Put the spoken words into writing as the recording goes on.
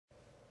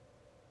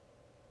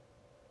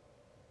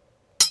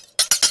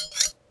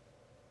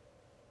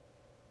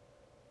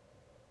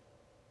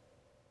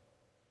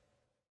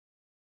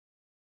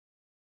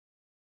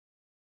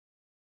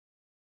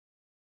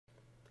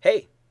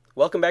Hey,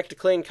 welcome back to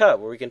Clean Cut,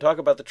 where we can talk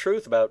about the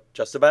truth about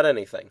just about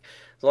anything,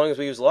 as long as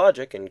we use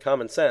logic and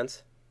common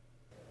sense.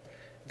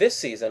 This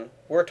season,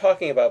 we're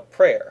talking about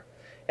prayer,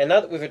 and now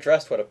that we've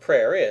addressed what a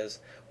prayer is,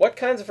 what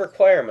kinds of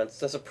requirements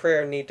does a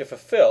prayer need to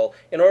fulfill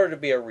in order to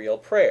be a real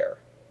prayer?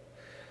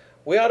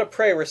 We ought to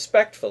pray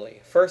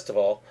respectfully, first of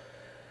all.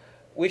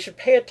 We should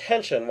pay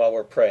attention while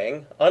we're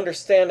praying,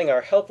 understanding our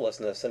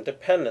helplessness and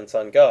dependence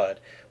on God,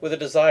 with a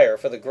desire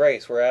for the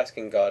grace we're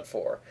asking God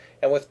for,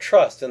 and with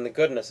trust in the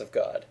goodness of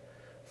God.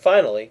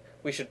 Finally,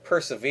 we should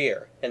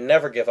persevere and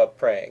never give up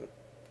praying.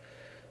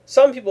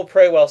 Some people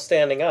pray while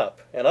standing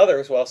up, and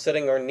others while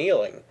sitting or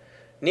kneeling.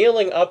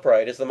 Kneeling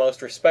upright is the most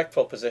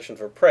respectful position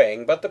for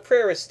praying, but the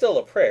prayer is still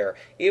a prayer,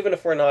 even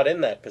if we're not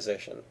in that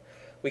position.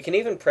 We can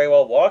even pray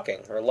while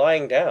walking or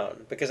lying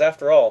down, because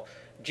after all,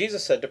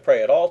 Jesus said to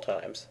pray at all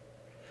times.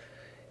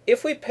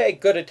 If we pay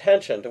good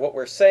attention to what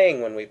we're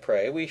saying when we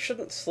pray, we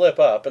shouldn't slip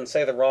up and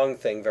say the wrong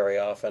thing very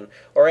often,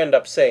 or end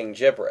up saying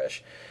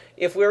gibberish.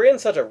 If we're in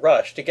such a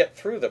rush to get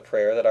through the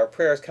prayer that our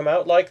prayers come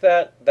out like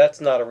that, that's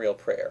not a real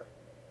prayer.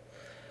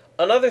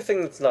 Another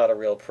thing that's not a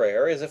real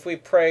prayer is if we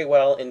pray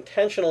while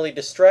intentionally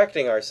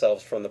distracting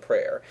ourselves from the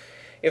prayer.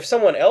 If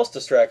someone else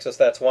distracts us,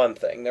 that's one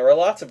thing. There are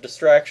lots of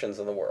distractions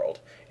in the world,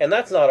 and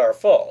that's not our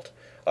fault.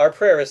 Our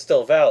prayer is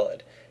still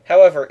valid.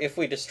 However, if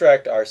we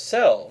distract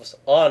ourselves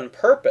on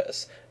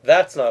purpose,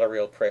 that's not a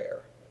real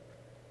prayer.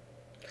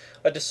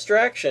 A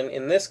distraction,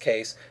 in this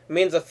case,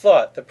 means a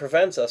thought that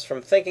prevents us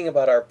from thinking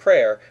about our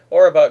prayer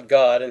or about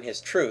God and His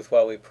truth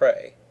while we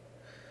pray.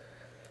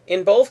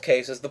 In both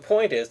cases, the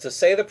point is to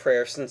say the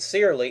prayer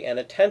sincerely and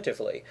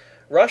attentively.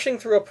 Rushing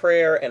through a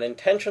prayer and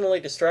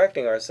intentionally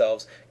distracting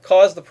ourselves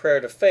cause the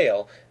prayer to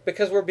fail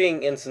because we're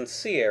being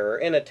insincere or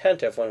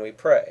inattentive when we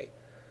pray.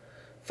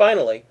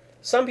 Finally,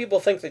 some people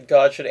think that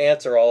God should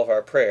answer all of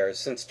our prayers,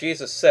 since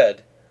Jesus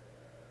said,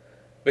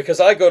 "Because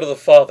I go to the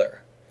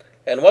Father,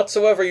 and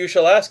whatsoever you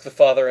shall ask the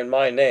Father in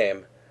my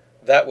name,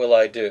 that will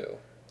I do,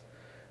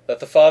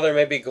 that the Father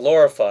may be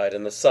glorified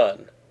in the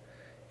Son.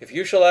 If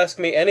you shall ask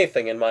me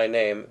anything in my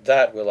name,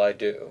 that will I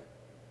do."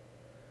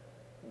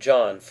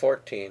 John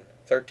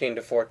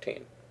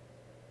 14:13-14.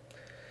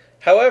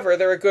 However,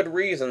 there are good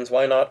reasons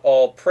why not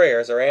all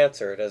prayers are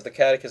answered, as the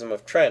Catechism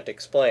of Trent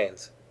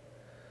explains.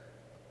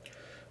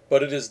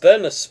 But it is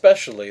then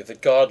especially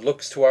that God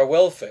looks to our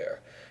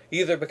welfare,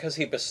 either because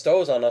He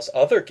bestows on us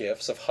other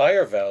gifts of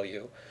higher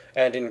value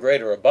and in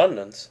greater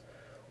abundance,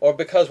 or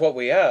because what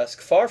we ask,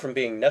 far from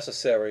being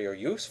necessary or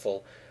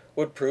useful,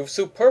 would prove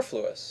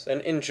superfluous and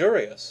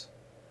injurious.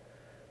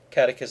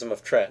 Catechism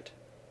of Trent.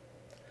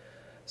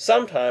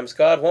 Sometimes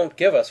God won't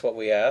give us what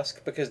we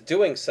ask, because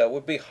doing so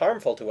would be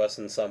harmful to us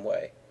in some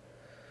way.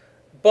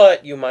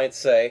 But, you might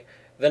say,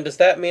 then does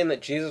that mean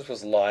that Jesus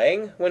was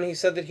lying when He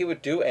said that He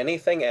would do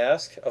anything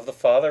asked of the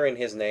Father in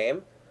His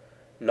name?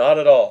 Not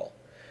at all.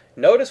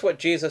 Notice what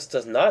Jesus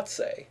does not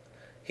say.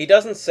 He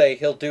doesn't say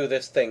He'll do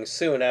this thing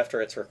soon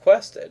after it's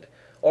requested,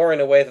 or in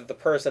a way that the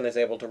person is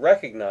able to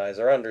recognize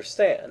or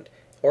understand,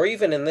 or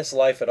even in this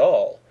life at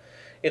all.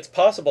 It's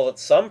possible that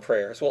some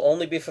prayers will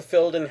only be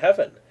fulfilled in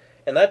heaven,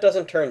 and that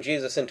doesn't turn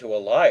Jesus into a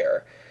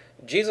liar.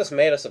 Jesus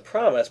made us a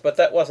promise, but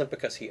that wasn't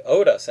because He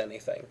owed us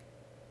anything.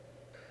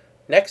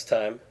 Next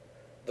time,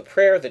 the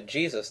prayer that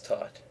Jesus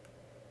taught.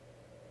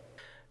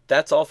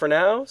 That's all for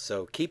now,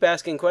 so keep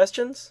asking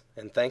questions,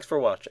 and thanks for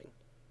watching.